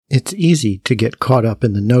It's easy to get caught up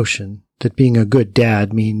in the notion that being a good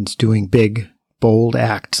dad means doing big, bold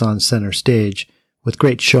acts on center stage with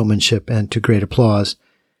great showmanship and to great applause,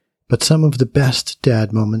 but some of the best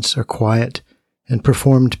dad moments are quiet and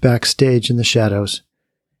performed backstage in the shadows,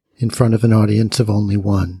 in front of an audience of only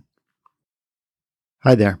one.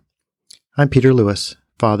 Hi there. I'm Peter Lewis,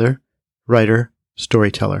 father, writer,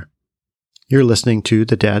 storyteller. You're listening to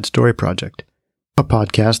The Dad Story Project, a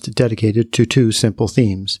podcast dedicated to two simple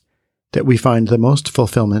themes: that we find the most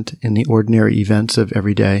fulfillment in the ordinary events of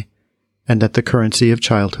every day, and that the currency of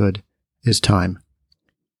childhood is time.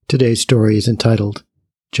 Today's story is entitled,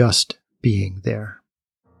 Just Being There.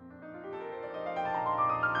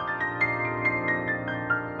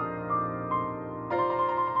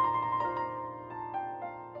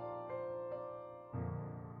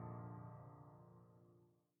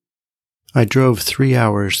 I drove 3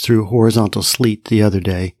 hours through horizontal sleet the other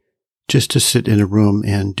day just to sit in a room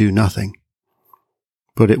and do nothing.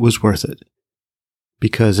 But it was worth it,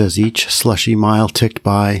 because as each slushy mile ticked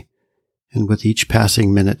by, and with each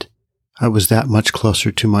passing minute, I was that much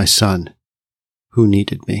closer to my son, who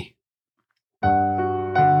needed me.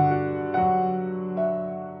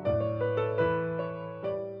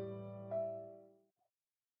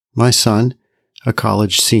 My son, a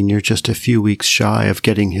college senior just a few weeks shy of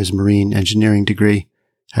getting his marine engineering degree,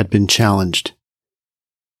 had been challenged.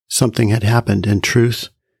 Something had happened, and truth,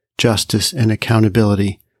 justice, and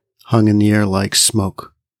accountability hung in the air like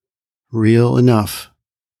smoke. Real enough,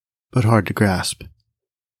 but hard to grasp.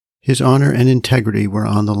 His honor and integrity were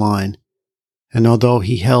on the line, and although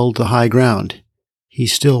he held the high ground, he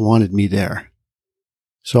still wanted me there.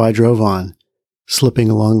 So I drove on, slipping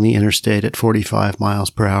along the interstate at 45 miles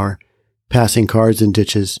per hour, passing cars and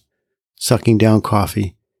ditches, sucking down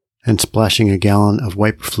coffee, and splashing a gallon of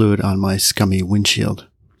wiper fluid on my scummy windshield.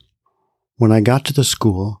 When I got to the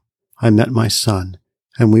school, I met my son,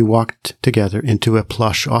 and we walked together into a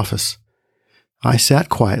plush office. I sat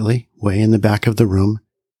quietly, way in the back of the room,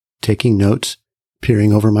 taking notes,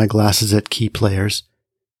 peering over my glasses at key players,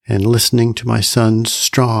 and listening to my son's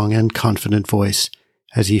strong and confident voice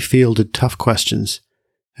as he fielded tough questions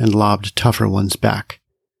and lobbed tougher ones back.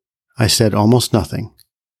 I said almost nothing.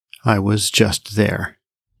 I was just there.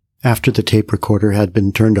 After the tape recorder had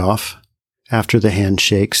been turned off, after the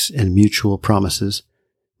handshakes and mutual promises,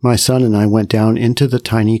 my son and I went down into the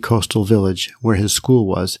tiny coastal village where his school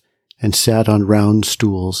was and sat on round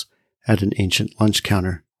stools at an ancient lunch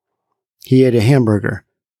counter. He ate a hamburger,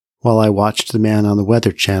 while I watched the man on the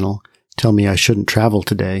Weather Channel tell me I shouldn't travel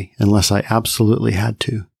today unless I absolutely had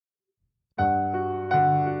to.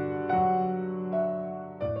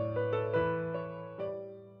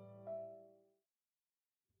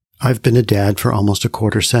 I've been a dad for almost a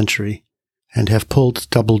quarter century, and have pulled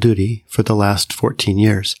double duty for the last 14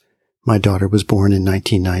 years. My daughter was born in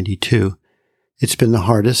 1992. It's been the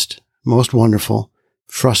hardest, most wonderful,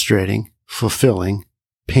 frustrating, fulfilling,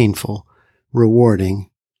 painful,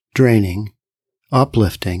 rewarding, draining,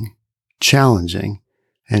 uplifting, challenging,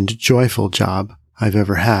 and joyful job I've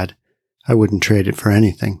ever had. I wouldn't trade it for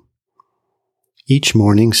anything. Each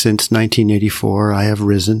morning since 1984, I have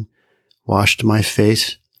risen, washed my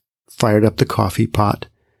face, fired up the coffee pot,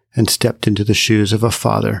 and stepped into the shoes of a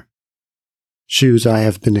father. Shoes I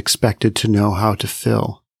have been expected to know how to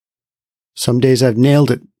fill. Some days I've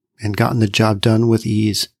nailed it and gotten the job done with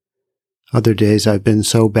ease. Other days I've been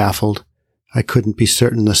so baffled I couldn't be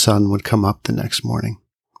certain the sun would come up the next morning.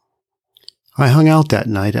 I hung out that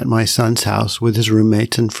night at my son's house with his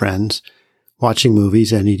roommates and friends, watching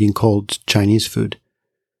movies and eating cold Chinese food.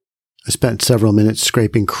 I spent several minutes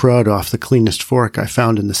scraping crud off the cleanest fork I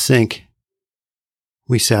found in the sink.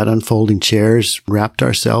 We sat on folding chairs, wrapped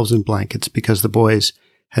ourselves in blankets because the boys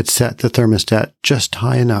had set the thermostat just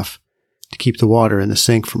high enough to keep the water in the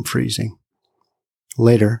sink from freezing.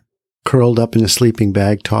 Later, curled up in a sleeping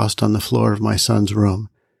bag tossed on the floor of my son's room,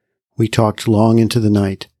 we talked long into the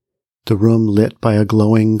night, the room lit by a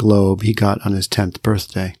glowing globe he got on his 10th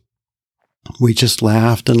birthday. We just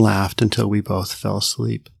laughed and laughed until we both fell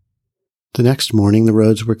asleep. The next morning the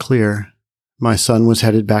roads were clear. My son was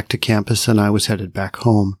headed back to campus and I was headed back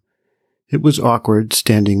home. It was awkward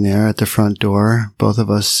standing there at the front door, both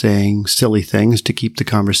of us saying silly things to keep the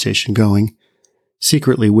conversation going,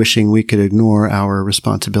 secretly wishing we could ignore our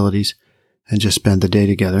responsibilities and just spend the day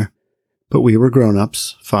together. But we were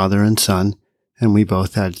grown-ups, father and son, and we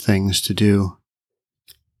both had things to do.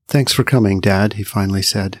 "Thanks for coming, Dad," he finally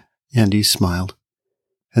said, and he smiled.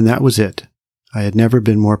 And that was it. I had never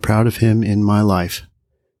been more proud of him in my life.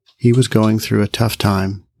 He was going through a tough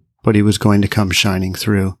time, but he was going to come shining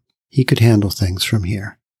through. He could handle things from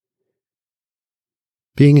here.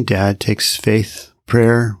 Being a dad takes faith,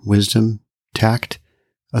 prayer, wisdom, tact,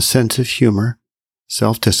 a sense of humor,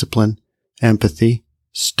 self-discipline, empathy,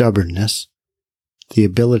 stubbornness, the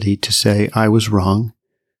ability to say, I was wrong,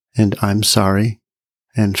 and I'm sorry,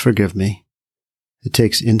 and forgive me. It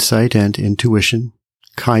takes insight and intuition,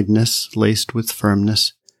 kindness laced with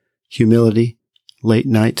firmness, humility, late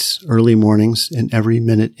nights, early mornings, and every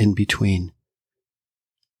minute in between.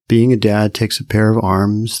 Being a dad takes a pair of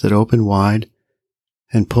arms that open wide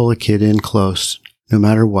and pull a kid in close, no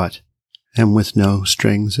matter what, and with no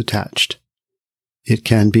strings attached. It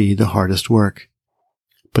can be the hardest work.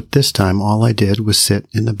 But this time all I did was sit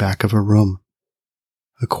in the back of a room,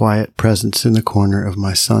 a quiet presence in the corner of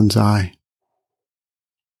my son's eye.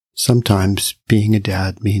 Sometimes being a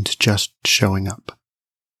dad means just showing up.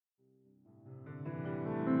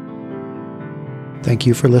 Thank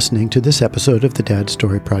you for listening to this episode of the Dad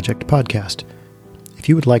Story Project podcast. If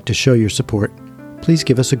you would like to show your support, please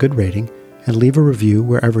give us a good rating and leave a review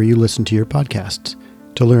wherever you listen to your podcasts.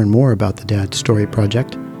 To learn more about the Dad Story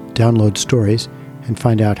Project, download stories, and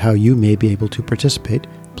find out how you may be able to participate,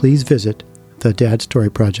 please visit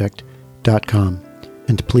thedadstoryproject.com.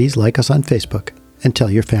 And please like us on Facebook and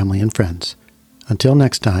tell your family and friends. Until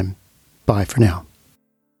next time, bye for now.